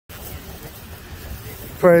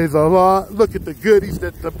Praise the Lord. Look at the goodies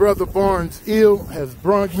that the Brother Barnes ill has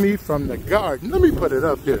brought me from the garden. Let me put it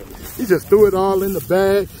up here. He just threw it all in the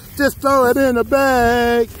bag. Just throw it in the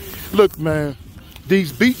bag. Look, man,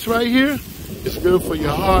 these beets right here, it's good for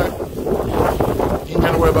your heart. You ain't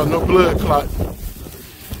gotta worry about no blood clot.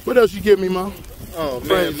 What else you give me, Mom? Oh,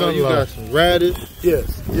 man, you got some radish.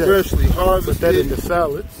 Yes, yes. Freshly harvested. Put that in the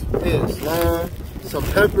salads. Yes, lime. Some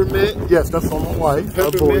peppermint. Yes, that's for my wife.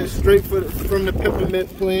 Peppermint, straight from the peppermint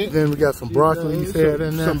plant. Then we got some broccoli you said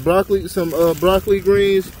in there. Some broccoli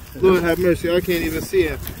greens. Lord have mercy, I can't even see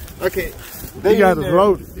it. I can't. He got us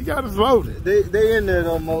loaded. He got us loaded. They in there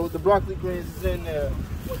though, Mo. The broccoli greens is in there.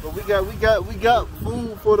 But we got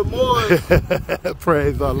food for the more.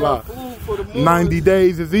 Praise Allah. Food for the more. 90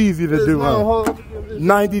 days is easy to do, huh?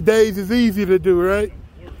 90 days is easy to do, right?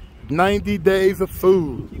 90 days of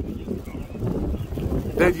food.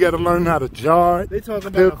 Then you got to learn how to jar it. They talking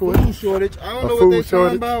about a food shortage. I don't know what they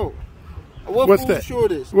talking about. What's that?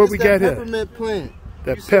 Shortage? What we got here? Peppermint plant.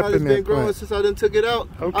 That you see how it's been peppermint growing plant. since I done took it out.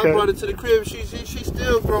 Okay. I brought it to the crib. She's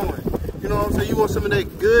still growing. You know what I'm saying? You want some of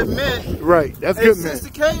that good mint? Right. That's good mint. Sister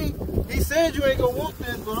K, he said you ain't gonna want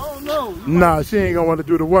this, but I don't know. Nah, she ain't gonna want to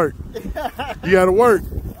do the work. You gotta work.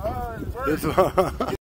 Work.